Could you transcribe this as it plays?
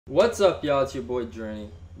What's up, y'all? It's your boy Journey,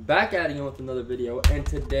 back at it again with another video, and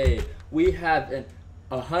today we have an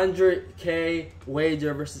 100K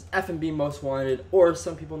wager versus F&B Most Wanted, or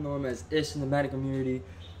some people know him as Ish in the Madden community.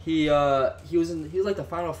 He was like the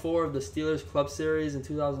Final Four of the Steelers Club Series in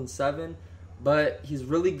 2007, but he's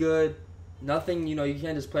really good. Nothing, you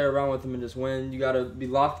can't just play around with him and just win. You gotta be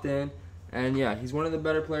locked in, and yeah, he's one of the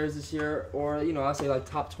better players this year, or I say like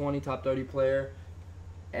top 20, top 30 player,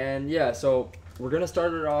 and yeah, so. We're going to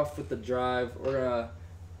start it off with the drive. We're going to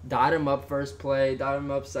dot him up first play, dot him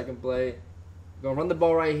up second play. We're going to run the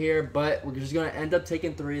ball right here, but we're just going to end up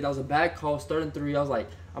taking three. That was a bad call, starting three. I was like,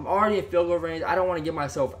 I'm already in field goal range. I don't want to get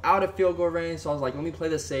myself out of field goal range. So I was like, let me play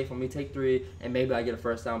this safe. Let me take three, and maybe I get a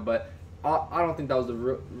first down. But I don't think that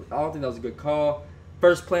was a good call.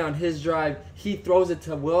 First play on his drive, he throws it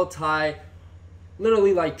to Will Ty.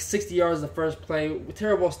 Literally like 60 yards the first play.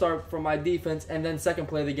 Terrible start from my defense, and then second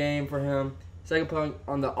play of the game for him. Second play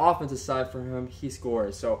on the offensive side for him, he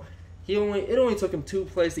scores. So it only took him 2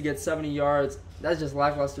 plays to get 70 yards. That's just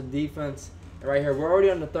lackluster defense. And right here, we're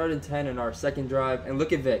already on the 3rd and 10 in our second drive. And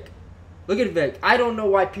look at Vic. Look at Vic. I don't know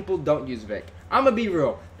why people don't use Vic. I'm going to be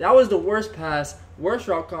real. That was the worst pass, worst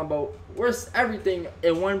route combo, worst everything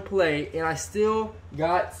in one play. And I still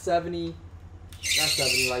got 70. Not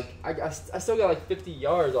 70. Like I still got like 50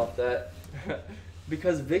 yards off that.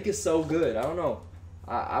 Because Vic is so good. I don't know.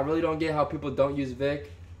 I really don't get how people don't use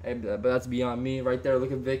Vic, but that's beyond me. Right there,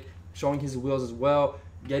 look at Vic showing his wheels as well,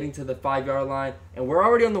 getting to the 5-yard line, and we're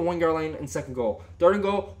already on the 1-yard line in second goal. Third and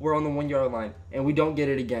goal, we're on the 1-yard line, and we don't get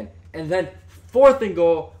it again. And then fourth and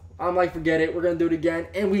goal, I'm like, forget it, we're going to do it again,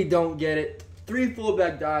 and we don't get it. 3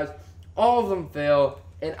 fullback dives, all of them fail,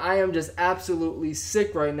 and I am just absolutely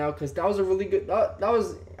sick right now because that was a really good,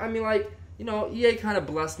 EA kind of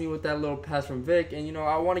blessed me with that little pass from Vic, and,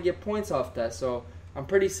 I want to get points off that, so I'm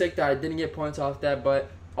pretty sick that I didn't get points off that, but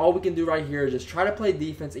all we can do right here is just try to play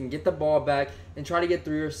defense and get the ball back and try to get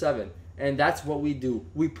 3 or 7. And that's what we do.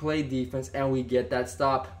 We play defense and we get that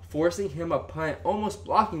stop, forcing him a punt, almost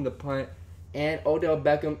blocking the punt, and Odell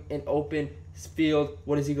Beckham in open field.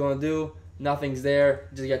 What is he going to do? Nothing's there.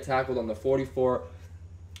 Just get tackled on the 44.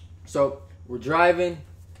 So we're driving.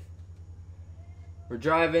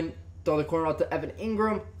 Throw the corner out to Evan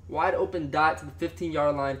Ingram. Wide open dot to the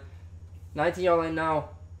 15-yard line. 19-yard line now.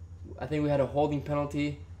 I think we had a holding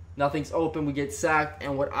penalty. Nothing's open. We get sacked.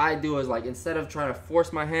 And what I do is, like, instead of trying to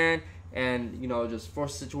force my hand and, just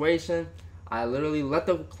force the situation, I literally let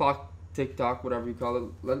the clock tick-tock, whatever you call it.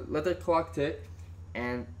 Let the clock tick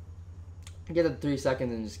and get the 3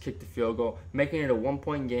 seconds and just kick the field goal, making it a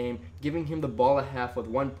 1-point game, giving him the ball at half with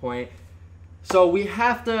 1 point. So we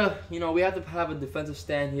have to, have a defensive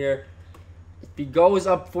stand here. If he goes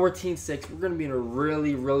up 14-6, we're going to be in a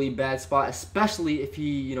really, really bad spot, especially if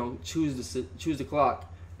he, choose the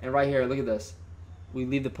clock. And right here, look at this. We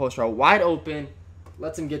leave the post route wide open.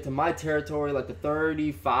 Lets him get to my territory, like the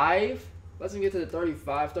 35. Lets him get to the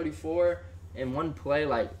 35, 34 in one play.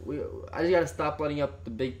 I just got to stop letting up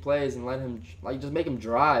the big plays and let him, just make him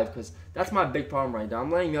drive, because that's my big problem right now.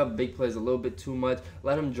 I'm letting up big plays a little bit too much.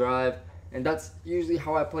 Let him drive. And that's usually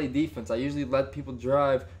how I play defense. I usually let people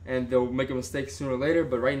drive, and they'll make a mistake sooner or later.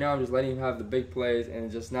 But right now, I'm just letting him have the big plays, and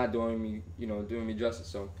it's just not doing me justice.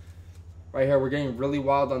 So, right here, we're getting really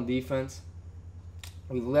wild on defense.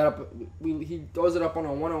 He throws it up on a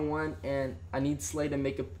 1-on-1, and I need Slay to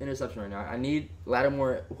make an interception right now. I need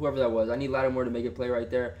Lattimore, whoever that was. I need Lattimore to make a play right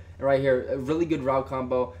there. And right here, a really good route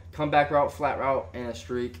combo, comeback route, flat route, and a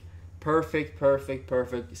streak. Perfect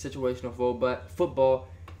situational football.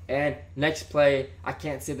 And next play, I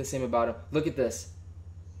can't say the same about him. Look at this.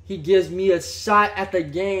 He gives me a shot at the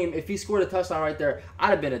game. If he scored a touchdown right there, I'd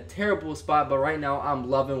have been in a terrible spot. But right now, I'm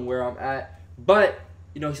loving where I'm at. But,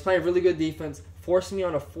 he's playing really good defense. Forcing me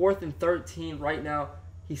on a 4th and 13 right now.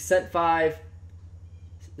 He sent 5.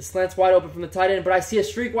 The slant's wide open from the tight end. But I see a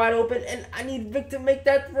streak wide open. And I need Vic to make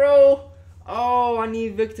that throw. Oh, I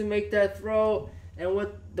need Vic to make that throw. And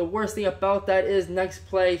what the worst thing about that is, next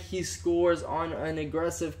play, he scores on an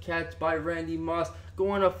aggressive catch by Randy Moss,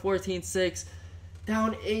 going up 14-6,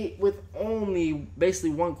 down 8 with only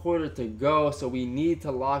basically 1 quarter to go. So we need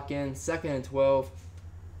to lock in 2nd and 12,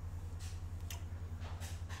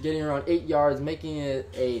 getting around 8 yards, making it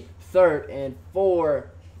a 3rd and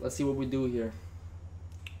 4. Let's see what we do here.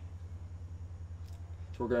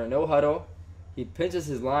 So we're going to no huddle. He pinches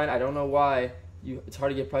his line. I don't know why. It's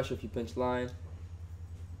hard to get pressure if you pinch line.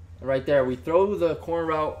 Right there, we throw the corner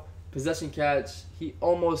route, possession catch. He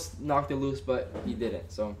almost knocked it loose, but he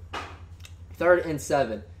didn't. So, 3rd and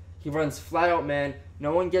 7. He runs flat out, man.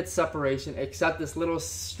 No one gets separation except this little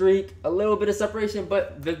streak, a little bit of separation,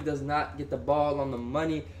 but Vic does not get the ball on the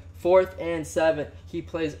money. 4th and 7. He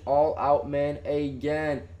plays all out, man,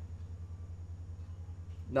 again.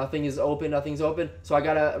 Nothing is open. Nothing's open. So I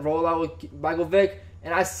got to roll out with Michael Vick.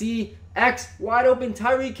 And I see X wide open.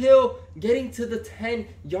 Tyreek Hill getting to the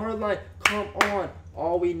 10-yard line. Come on.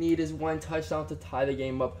 All we need is one touchdown to tie the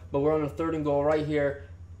game up. But we're on a 3rd and goal right here.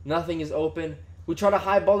 Nothing is open. We try to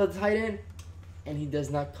high ball to the tight end. And he does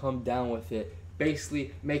not come down with it.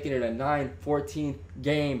 Basically making it a 9-14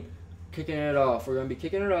 game. Kicking it off. We're going to be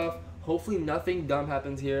kicking it off. Hopefully nothing dumb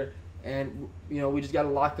happens here. And, you know, we just got to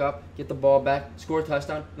lock up, get the ball back, score a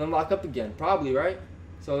touchdown, then lock up again. Probably, right?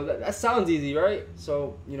 So that sounds easy, right?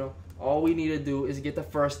 So, you know, all we need to do is get the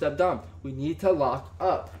first step done. We need to lock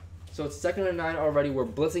up. So it's 2nd and 9 already. We're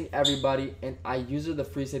blitzing everybody. And I use the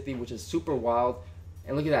free safety, which is super wild.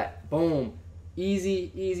 And look at that. Boom.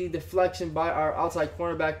 Easy deflection by our outside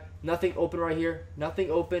cornerback. Nothing open right here. Nothing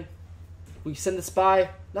open. We send the spy.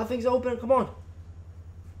 Nothing's open. Come on.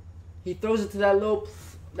 He throws it to that little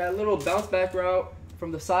bounce back route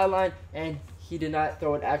from the sideline, and he did not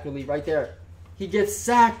throw it accurately right there. He gets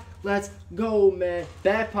sacked. Let's go, man.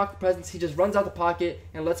 Bad pocket presence. He just runs out the pocket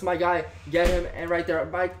and lets my guy get him. And right there,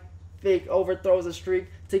 Mike Vick overthrows a streak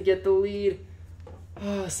to get the lead.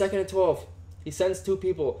 2nd and 12. He sends 2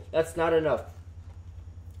 people. That's not enough.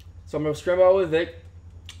 So I'm going to scramble out with Vic.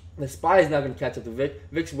 The spy is not going to catch up to Vic.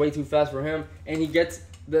 Vic's way too fast for him. And he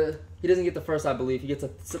doesn't get the first, I believe. He gets a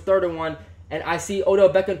 3rd and 1. And I see Odell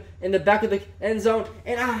Beckham in the back of the end zone.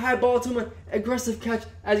 And I high ball to him. An aggressive catch.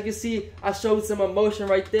 As you can see, I showed some emotion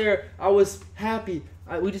right there. I was happy.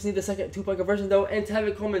 We just need the second 2-point conversion, though. And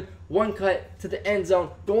Tevin Coleman, 1 cut to the end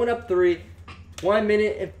zone. Going up 3. 1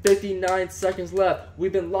 minute and 59 seconds left.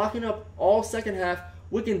 We've been locking up all second half.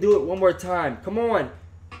 We can do it one more time. Come on.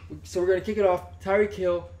 So we're going to kick it off. Tyreek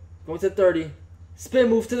Hill going to the 30. Spin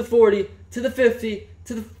move to the 40. To the 50.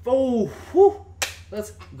 To the... Oh, whew.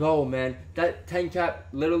 Let's go, man. That 10 cap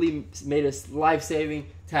literally made a life-saving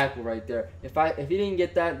tackle right there. If he didn't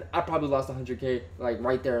get that, I probably lost 100K like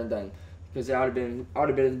right there and then, because I would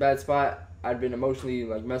have been in a bad spot. I'd been emotionally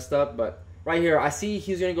like messed up. But right here, I see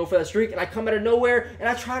he's gonna go for that streak, and I come out of nowhere and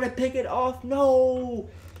I try to pick it off. No,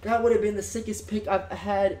 that would have been the sickest pick I've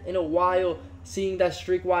had in a while. Seeing that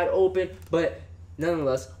streak wide open, but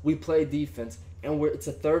nonetheless, we play defense, and it's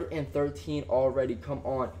a 3rd and 13 already. Come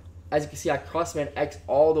on. As you can see, I crossman X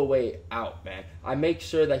all the way out, man. I make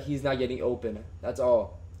sure that he's not getting open. That's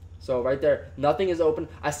all. So right there, nothing is open.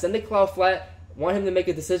 I send the cloud flat, want him to make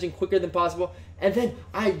a decision quicker than possible, and then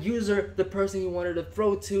I user the person he wanted to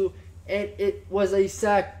throw to, and it was a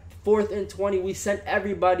sack. 4th and 20. We sent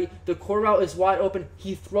everybody. The core route is wide open.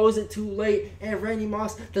 He throws it too late, and Randy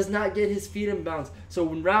Moss does not get his feet in bounds.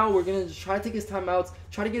 So now we're going to try to take his timeouts,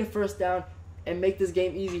 try to get a first down, and make this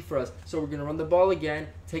game easy for us. So we're going to run the ball again,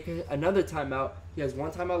 take another timeout. He has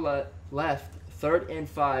 1 timeout left, 3rd and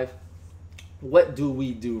 5. What do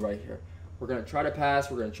we do right here? We're going to try to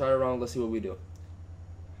pass. We're going to try to run. Let's see what we do.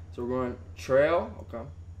 So we're going to trail. Okay.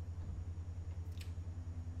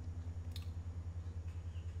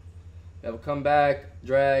 We have a comeback,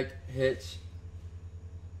 drag, hitch,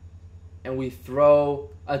 and we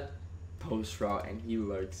throw a post route, and he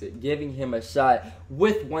lurks it, giving him a shot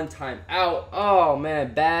with 1 time out. Oh,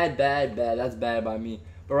 man, bad. That's bad by me.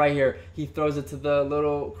 But right here, he throws it to the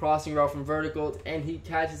little crossing route from vertical, and he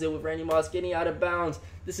catches it with Randy Moss getting out of bounds.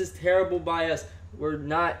 This is terrible by us. We're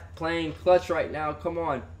not playing clutch right now. Come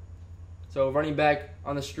on. So running back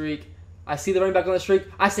on the streak. I see the running back on the streak.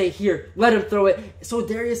 I say, here, let him throw it. So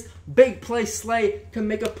Darius, big play Slay, can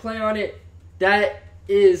make a play on it. That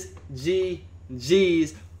is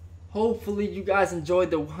GG's. Hopefully you guys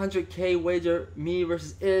enjoyed the 100K wager, me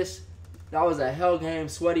versus Ish. That was a hell game,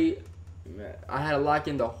 sweaty. I had to lock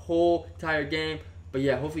in the whole entire game. But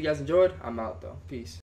yeah, hopefully you guys enjoyed. I'm out though. Peace.